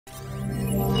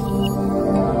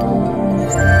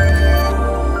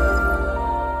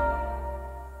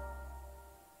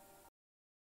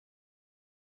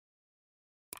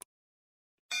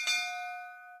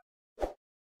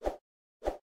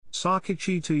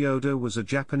Sakichi Toyoda was a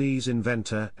Japanese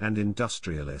inventor and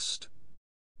industrialist.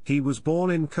 He was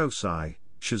born in Kosai,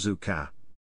 Shizuoka.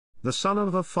 The son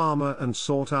of a farmer and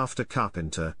sought-after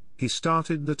carpenter, he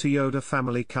started the Toyoda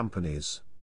family companies.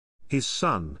 His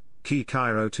son,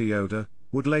 Kiichiro Toyoda,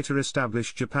 would later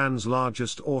establish Japan's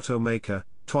largest automaker,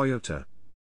 Toyota.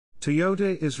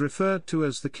 Toyoda is referred to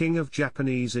as the king of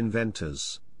Japanese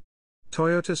inventors.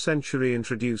 Toyota Century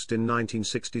introduced in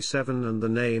 1967, and the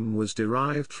name was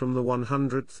derived from the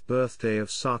 100th birthday of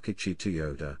Sakichi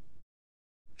Toyoda.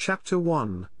 Chapter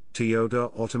 1: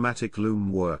 Toyoda Automatic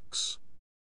Loom Works.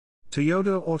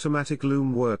 Toyoda Automatic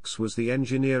Loom Works was the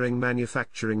engineering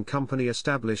manufacturing company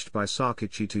established by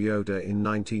Sakichi Toyoda in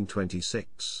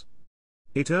 1926.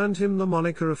 It earned him the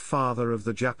moniker of father of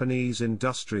the Japanese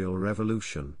Industrial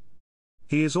Revolution.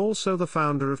 He is also the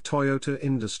founder of Toyota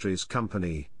Industries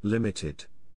Company, Limited.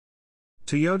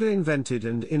 Toyoda invented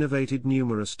and innovated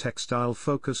numerous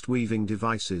textile-focused weaving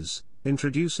devices,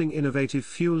 introducing innovative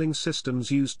fueling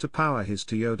systems used to power his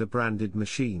Toyoda-branded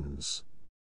machines.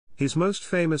 His most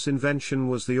famous invention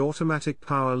was the automatic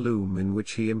power loom, in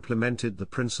which he implemented the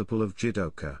principle of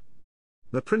Jidoka.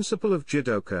 The principle of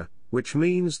Jidoka, which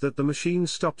means that the machine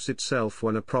stops itself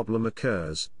when a problem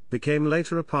occurs, became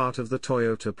later a part of the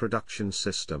Toyota production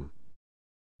system.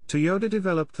 Toyoda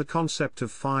developed the concept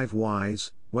of 5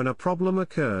 whys. When a problem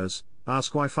occurs,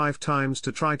 ask why 5 times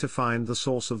to try to find the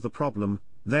source of the problem,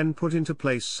 then put into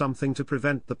place something to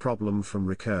prevent the problem from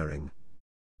recurring.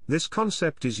 This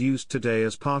concept is used today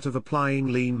as part of applying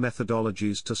lean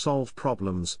methodologies to solve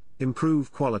problems,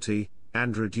 improve quality,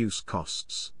 and reduce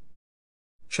costs.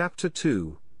 Chapter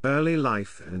 2: Early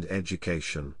Life and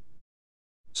Education.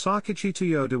 Sakichi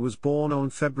Toyoda was born on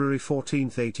February 14,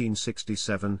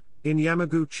 1867, in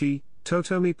Yamaguchi,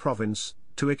 Totomi Province,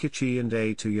 to Ikichi and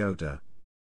A. Toyoda.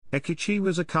 Ikichi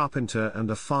was a carpenter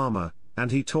and a farmer,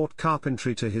 and he taught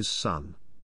carpentry to his son.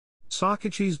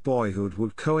 Sakichi's boyhood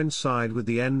would coincide with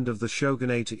the end of the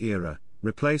shogunate era,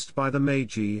 replaced by the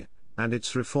Meiji, and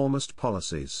its reformist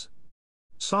policies.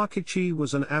 Sakichi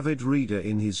was an avid reader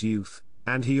in his youth,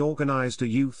 and he organized a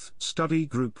youth study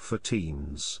group for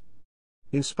teens.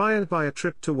 Inspired by a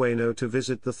trip to Ueno to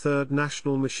visit the Third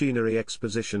National Machinery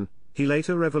Exposition, he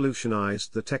later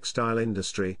revolutionized the textile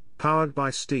industry, powered by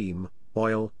steam,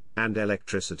 oil, and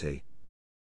electricity.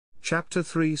 Chapter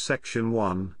 3 Section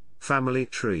 1: Family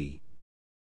Tree.